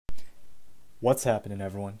What's happening,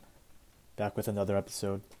 everyone? Back with another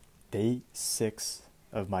episode. Day 6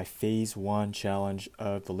 of my Phase 1 challenge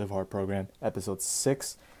of the Live Hard program, episode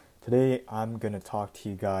 6. Today, I'm going to talk to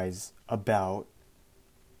you guys about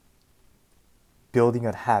building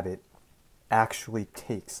a habit actually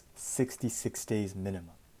takes 66 days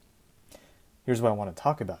minimum. Here's why I want to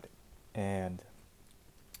talk about it. And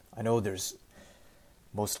I know there's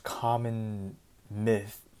most common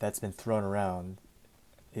myth that's been thrown around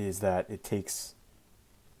is that it takes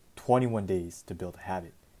 21 days to build a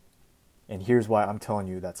habit. And here's why I'm telling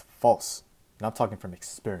you that's false. And I'm talking from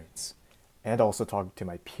experience and also talking to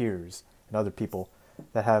my peers and other people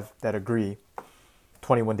that agree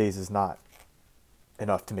 21 days is not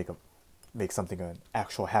enough to make something an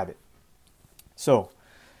actual habit. So,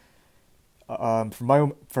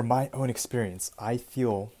 from my own experience, I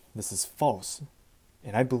feel this is false.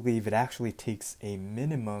 And I believe it actually takes a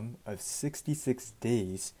minimum of 66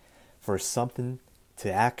 days for something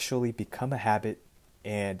to actually become a habit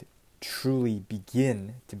and truly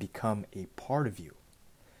begin to become a part of you.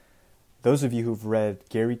 Those of you who've read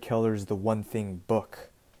Gary Keller's The One Thing book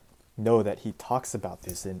know that he talks about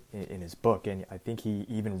this in his book, and I think he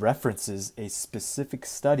even references a specific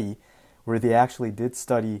study where they actually did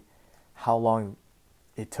study how long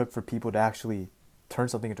it took for people to actually turn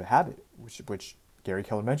something into a habit, which Gary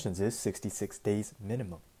Keller mentions is 66 days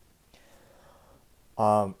minimum.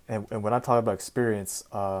 And when I talk about experience,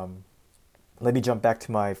 let me jump back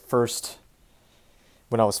to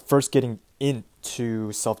when I was first getting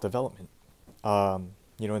into self-development. In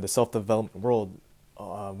the self-development world,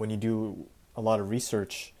 when you do a lot of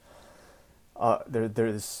research,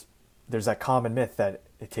 there's that common myth that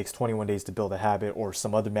it takes 21 days to build a habit, or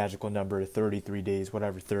some other magical number, 33 days,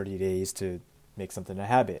 whatever, 30 days to make something a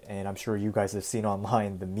habit. And I'm sure you guys have seen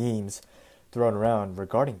online the memes thrown around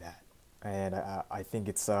regarding that. And I think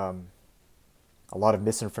it's a lot of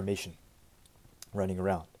misinformation running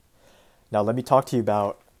around. Now let me talk to you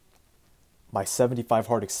about my 75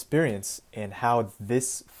 hard experience and how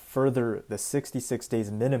this further, the 66 days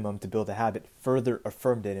minimum to build a habit, further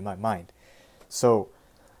affirmed it in my mind. So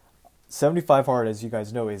 75 hard, as you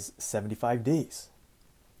guys know, is 75 days,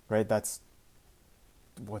 right? That's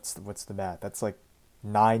what's the math? That's like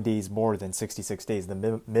 9 days more than 66 days,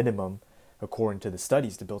 the minimum according to the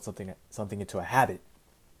studies to build something into a habit.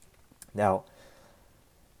 Now,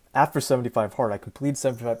 after 75 hard, I completed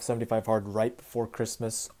 75 hard right before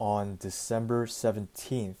Christmas on December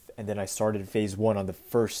 17th, and then I started phase 1 on the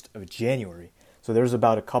 1st of January. So there was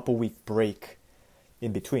about a couple week break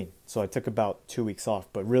in between. So I took about 2 weeks off,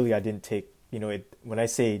 but really I didn't take, when I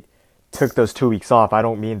say took those 2 weeks off, I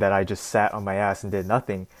don't mean that I just sat on my ass and did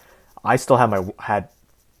nothing. I still had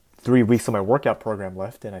 3 weeks of my workout program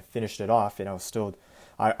left, and I finished it off, and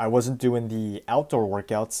I wasn't doing the outdoor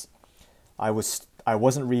workouts. I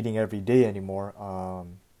wasn't reading every day anymore,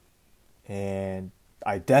 and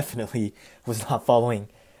I definitely was not following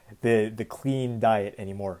the clean diet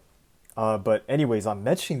anymore. But anyways, I'm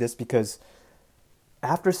mentioning this because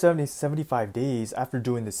after 75 days, after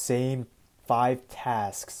doing the same 5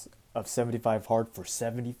 tasks of 75 hard for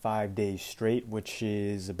 75 days straight, which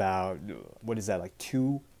is about, what is that, like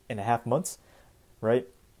 2.5 months, right?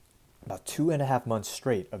 About 2.5 months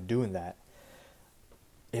straight of doing that.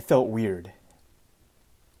 It felt weird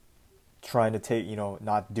trying to take,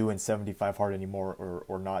 not doing 75 hard anymore,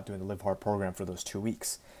 or not doing the Live Hard program for those 2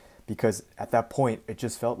 weeks. Because at that point, it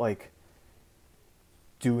just felt like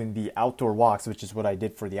doing the outdoor walks, which is what I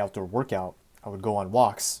did for the outdoor workout. I would go on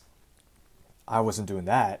walks. I wasn't doing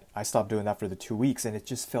that. I stopped doing that for the 2 weeks, and it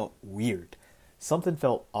just felt weird. Something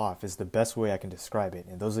felt off is the best way I can describe it.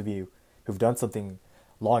 And those of you who've done something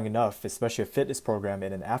long enough, especially a fitness program,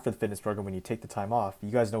 and then after the fitness program, when you take the time off,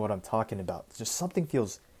 you guys know what I'm talking about. Just something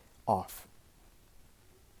feels off.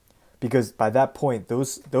 Because by that point,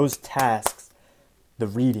 those tasks, the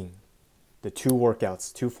reading, the 2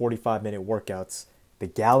 workouts, 2 45-minute workouts, the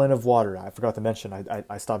gallon of water, I forgot to mention,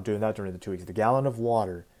 I stopped doing that during the 2 weeks. The gallon of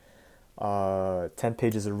water, 10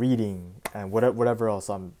 pages of reading, and whatever else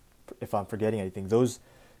if I'm forgetting anything, those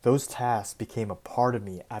tasks became a part of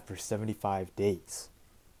me after 75 days.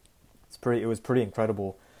 It was pretty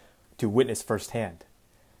incredible to witness firsthand.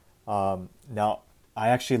 Now, I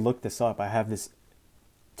actually looked this up. I have this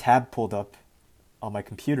tab pulled up on my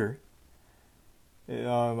computer.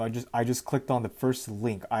 I just clicked on the first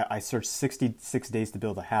link. I searched 66 days to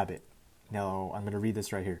build a habit. Now, I'm going to read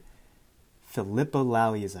this right here. Philippa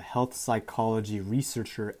Lally is a health psychology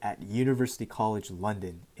researcher at University College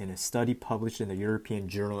London. In a study published in the European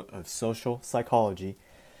Journal of Social Psychology,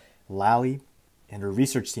 Lally and her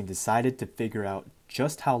research team decided to figure out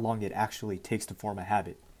just how long it actually takes to form a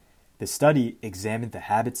habit. The study examined the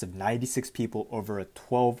habits of 96 people over a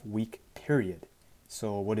 12-week period.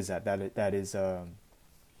 So what is that? That is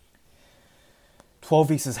 12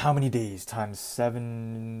 weeks is how many days? Times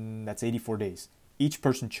 7, that's 84 days. Each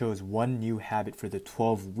person chose one new habit for the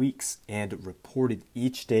 12 weeks and reported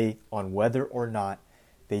each day on whether or not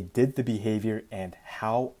they did the behavior and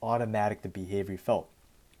how automatic the behavior felt.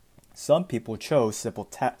 Some people chose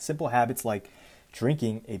simple habits like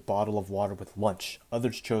drinking a bottle of water with lunch.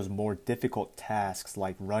 Others chose more difficult tasks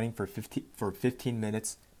like running for 15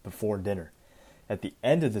 minutes before dinner. At the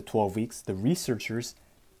end of the 12 weeks, the researchers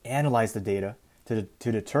analyzed the data to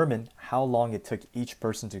determine how long it took each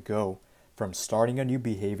person to go from starting a new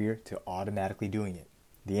behavior to automatically doing it.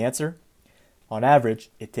 The answer? On average,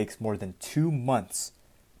 it takes more than 2 months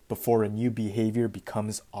before a new behavior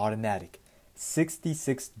becomes automatic.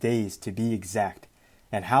 66 days to be exact.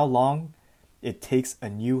 And how long it takes a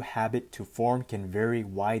new habit to form can vary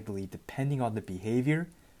widely depending on the behavior,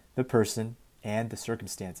 the person, and the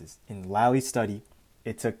circumstances. In Lally's study,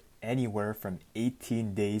 it took anywhere from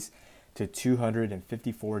 18 days to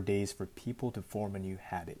 254 days for people to form a new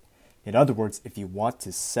habit. In other words, if you want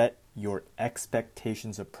to set your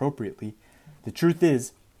expectations appropriately, the truth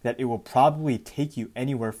is that it will probably take you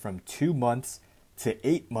anywhere from 2 months to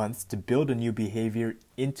 8 months to build a new behavior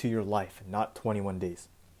into your life, not 21 days.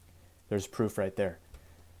 There's proof right there.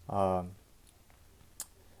 I'm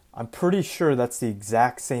pretty sure that's the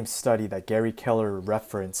exact same study that Gary Keller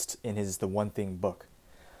referenced in his The One Thing book.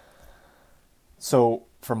 So,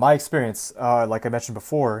 from my experience, like I mentioned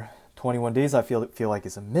before, 21 days I feel like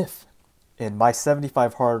is a myth. In my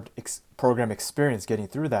 75 hard program experience, getting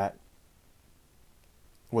through that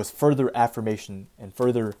was further affirmation and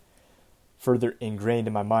further ingrained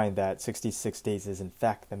in my mind that 66 days is in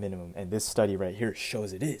fact the minimum. And this study right here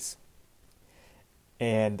shows it is.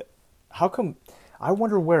 And how come, I'm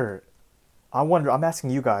asking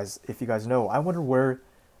you guys, if you guys know, I wonder where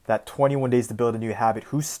that 21 days to build a new habit,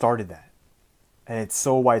 who started that? And it's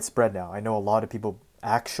so widespread now. I know a lot of people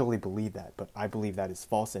actually believe that, but I believe that is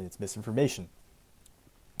false and it's misinformation.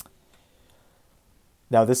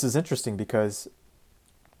 Now, this is interesting because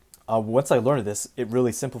once I learned this, it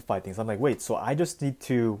really simplified things. I'm like, wait, so I just need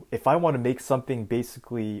to, if I want to make something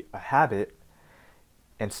basically a habit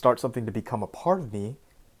and start something to become a part of me,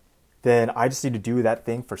 then I just need to do that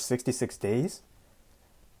thing for 66 days.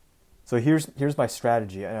 So here's my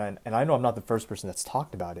strategy, and I know I'm not the first person that's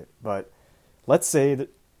talked about it, but let's say that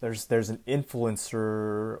there's an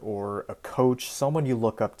influencer or a coach, someone you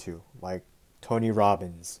look up to, like Tony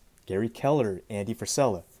Robbins, Gary Keller, Andy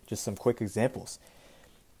Frisella, just some quick examples.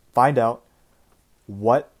 Find out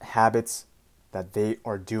what habits that they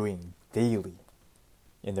are doing daily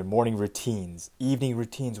in their morning routines, evening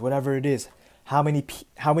routines, whatever it is. How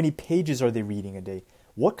many pages are they reading a day?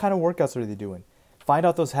 What kind of workouts are they doing? Find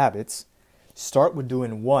out those habits. Start with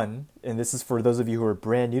doing one, and this is for those of you who are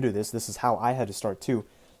brand new to this. This is how I had to start too.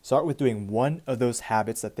 Start with doing one of those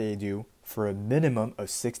habits that they do for a minimum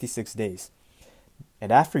of 66 days.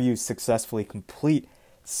 And after you successfully complete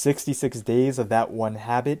 66 days of that one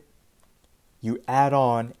habit, you add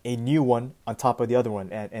on a new one on top of the other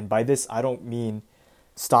one. And by this, I don't mean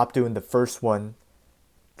stop doing the first one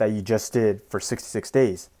that you just did for 66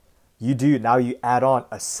 days. Now you add on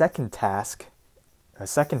a second task, a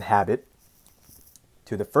second habit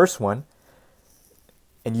to the first one,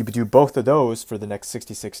 and you do both of those for the next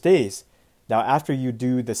 66 days. Now, after you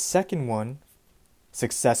do the second one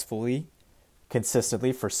successfully,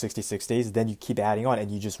 consistently for 66 days, then you keep adding on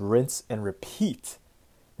and you just rinse and repeat.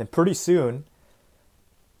 Then pretty soon,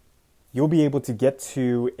 you'll be able to get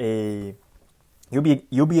to a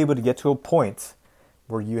point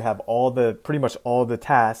where you have pretty much all the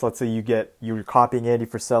tasks. Let's say you're copying Andy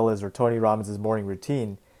Frisella's or Tony Robbins' morning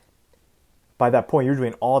routine. By that point, you're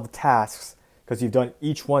doing all the tasks because you've done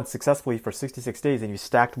each one successfully for 66 days and you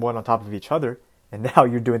stacked one on top of each other, and now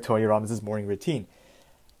you're doing Tony Robbins' morning routine.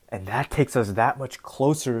 And that takes us that much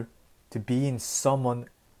closer to being someone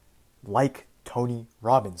like Tony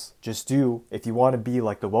Robbins. If you want to be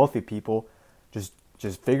like the wealthy people, just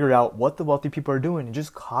figure out what the wealthy people are doing and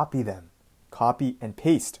just copy them. Copy and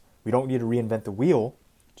paste. We don't need to reinvent the wheel.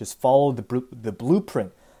 Just follow the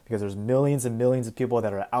blueprint, because there's millions and millions of people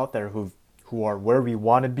that are out there who are where we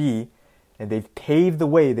want to be, and they've paved the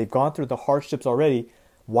way. They've gone through the hardships already.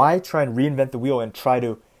 Why try and reinvent the wheel and try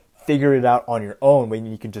to figure it out on your own when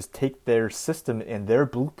you can just take their system and their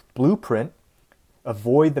blueprint,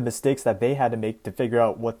 avoid the mistakes that they had to make to figure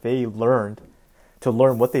out what they learned, to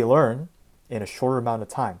learn what they learn in a shorter amount of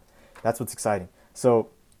time. That's what's exciting. So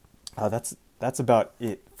that's about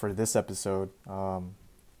it for this episode.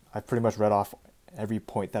 I've pretty much read off every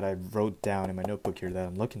point that I wrote down in my notebook here that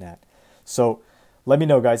I'm looking at. So let me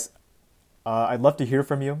know, guys. I'd love to hear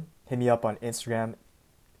from you. Hit me up on Instagram,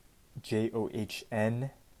 JOHNKIM_RE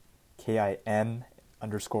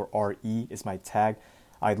is my tag.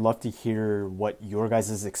 I'd love to hear what your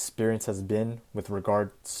guys' experience has been with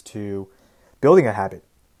regards to building a habit.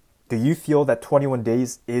 Do you feel that 21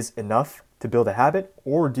 days is enough to build a habit?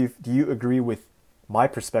 Or do you agree with my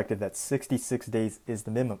perspective that 66 days is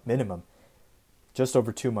the minimum? Just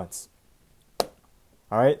over 2 months.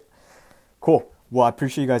 All right, cool. Well, I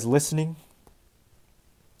appreciate you guys listening.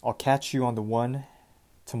 I'll catch you on the one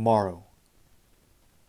tomorrow.